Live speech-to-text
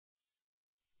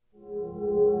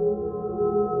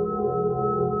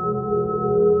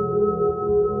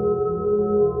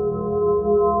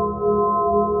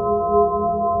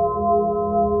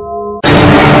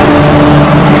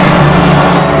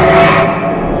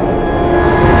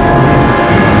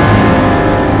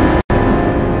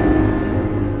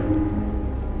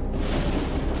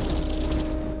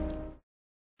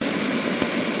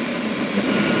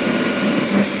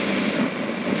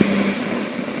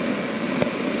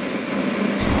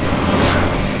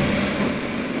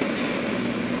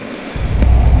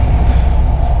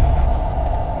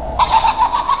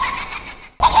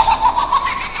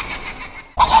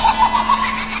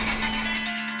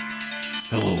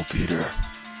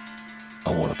I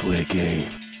want to play a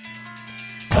game.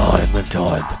 Time and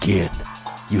time again,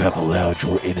 you have allowed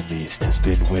your enemies to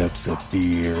spin webs of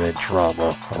fear and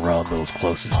trauma around those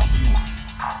closest to you.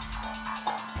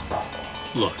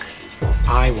 Look,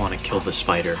 I want to kill the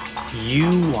spider.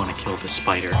 You want to kill the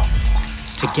spider.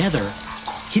 Together,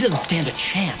 he doesn't stand a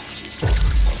chance.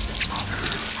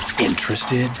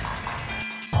 Interested?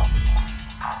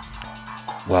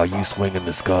 While you swing in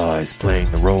the skies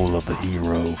playing the role of the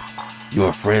hero,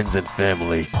 your friends and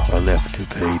family are left to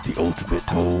pay the ultimate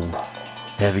toll,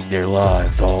 having their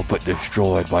lives all but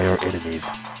destroyed by your enemies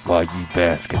while you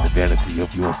bask in the vanity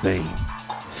of your fame.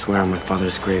 I swear on my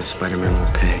father's grave, Spider-Man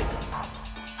will pay.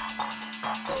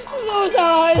 Those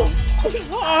eyes! Those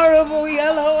horrible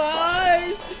yellow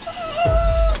eyes!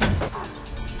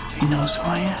 He knows who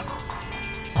I am.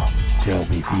 Tell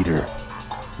me, Peter,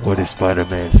 what is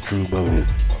Spider-Man's true motive?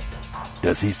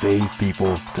 Does he save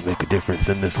people to make a difference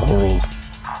in this world?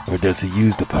 Or does he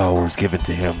use the powers given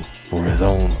to him for his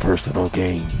own personal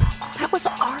gain? That was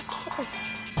our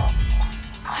kiss.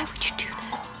 Why would you do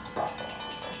that?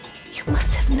 You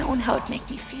must have known how it'd make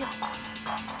me feel.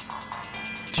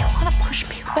 Do you want to push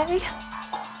me away?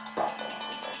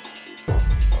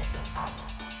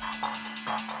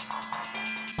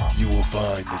 You will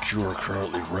find that you are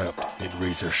currently wrapped in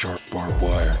razor-sharp barbed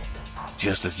wire,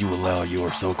 just as you allow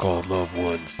your so-called loved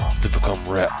ones to become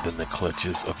wrapped in the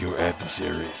clutches of your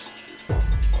adversaries.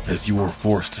 As you are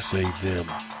forced to save them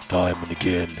time and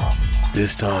again,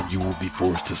 this time you will be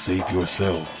forced to save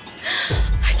yourself.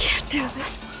 I can't do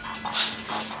this.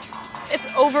 It's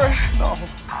over. No.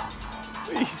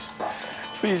 Please.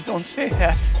 Please don't say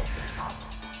that.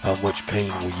 How much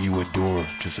pain will you endure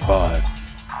to survive,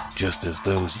 just as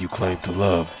those you claim to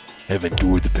love have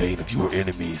endured the pain of your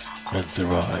enemies and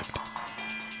survived?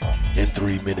 In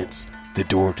 3 minutes, the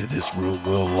door to this room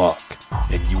will lock,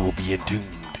 and you will be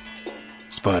entombed.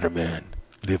 Spider-Man,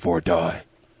 live or die.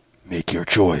 Make your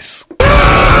choice.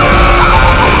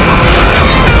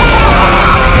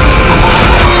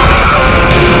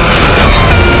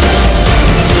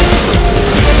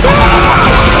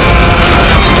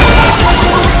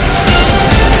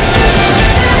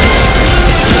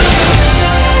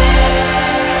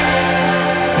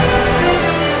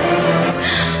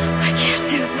 I can't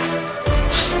do this.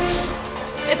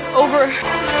 It's over.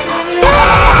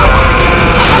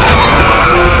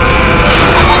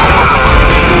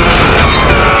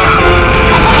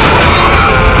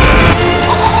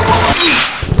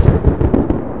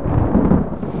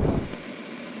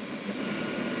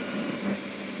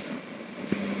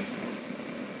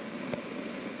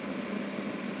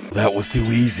 That was too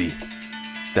easy.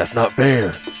 That's not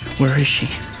fair. Where is she?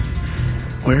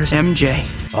 Where's MJ?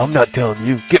 I'm not telling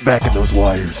you. Get back in those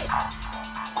wires.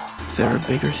 There are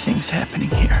bigger things happening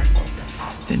here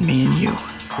than me and you.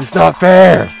 It's not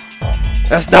fair.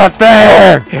 That's not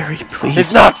fair. Harry, please.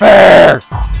 It's not fair.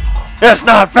 It's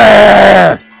not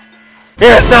fair.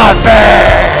 It's not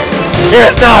fair.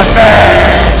 It's not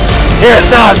fair. It's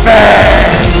not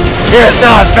fair. It's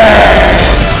not fair.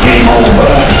 Game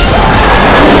over.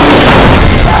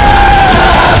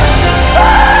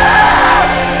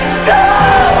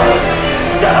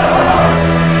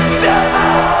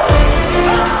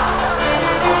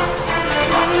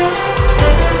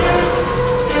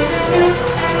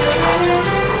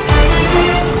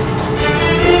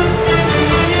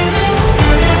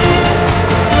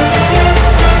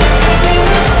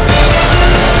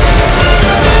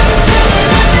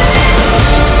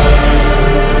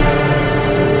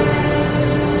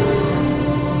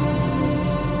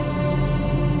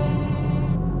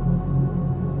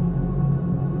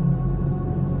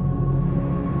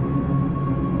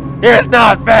 It's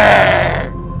not fair!